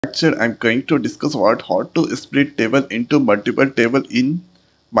lecture, I'm going to discuss about how to split table into multiple table in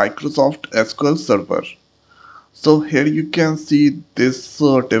Microsoft SQL Server. So here you can see this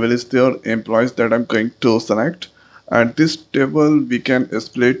table is there, employees that I'm going to select, and this table we can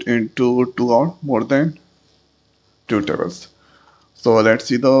split into two or more than two tables. So let's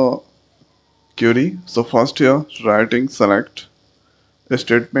see the query. So first here writing select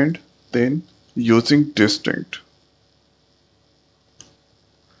statement, then using distinct.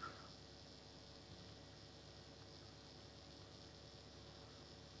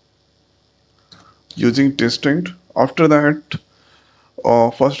 Using distinct. After that,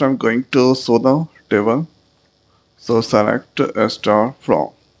 first I'm going to show the table. So select a star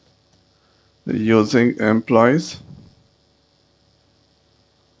from using employees.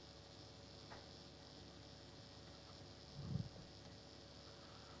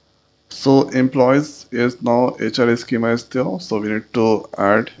 So employees is now HR schema is there. So we need to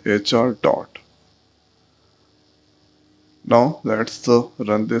add HR dot. Now let's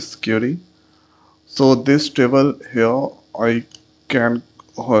run this query. So this table here I can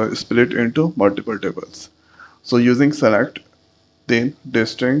split into multiple tables. So using select, then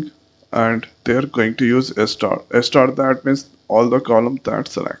distinct, and they're going to use a star. A star, that means all the column that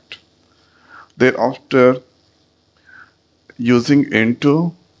select. Thereafter using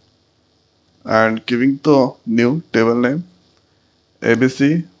into and giving the new table name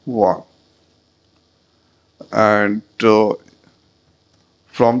ABC1, and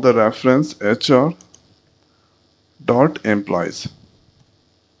from the reference HR dot employees.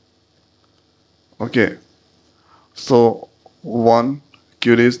 Okay, so one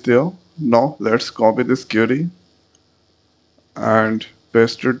query is there. Now let's copy this query and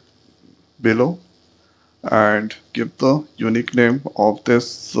paste it below and give the unique name of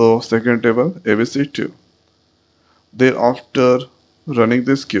this second table ABC2. Thereafter running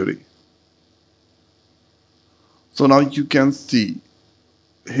this query. So now you can see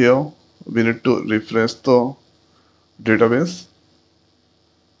here we need to refresh the database.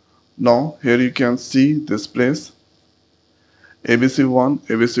 Now here you can see this place ABC1,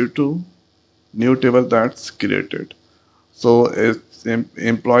 ABC2, new table that's created. So it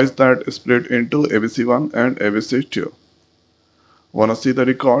implies that split into ABC1 and ABC2. Wanna see the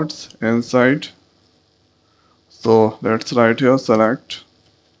records inside? So let's write here select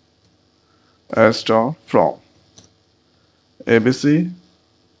a star from ABC1.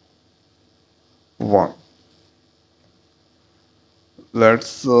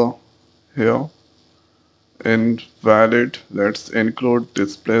 Let's here invalid, let's include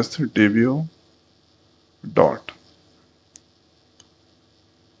displays dbu dot.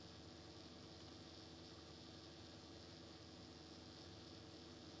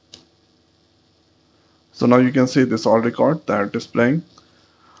 So now you can see this all record that displaying.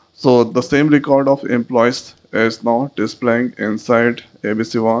 So the same record of employees is now displaying inside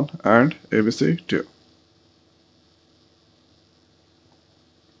ABC1 and ABC2.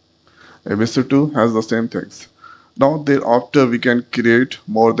 ABC2 has the same things. Now thereafter we can create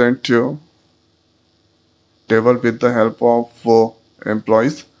more than two table with the help of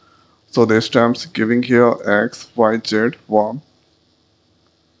employees. So this time's giving here X, Y, Z, 1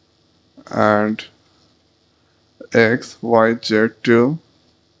 and X, Y, Z, 2.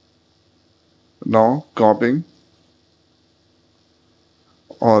 Now copying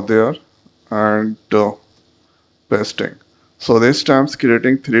there and pasting. So this time's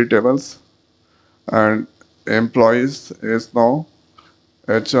creating three tables, and employees is now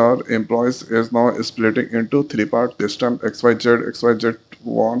HR employees is now splitting into three parts. This time XYZ, XYZ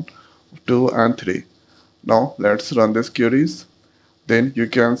 1, 2 and 3. Now let's run these queries. Then you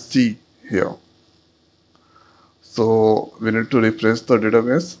can see here. So we need to refresh the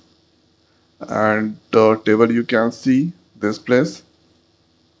database, and the table you can see this place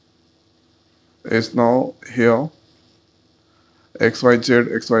is now here XYZ,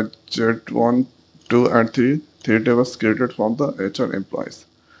 XYZ 1, 2 and 3, three tables created from the HR employees.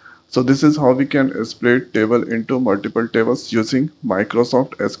 So this is how we can split table into multiple tables using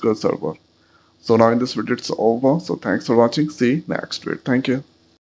Microsoft SQL Server. So now in this video it's over. So thanks for watching. See you next video. Thank you.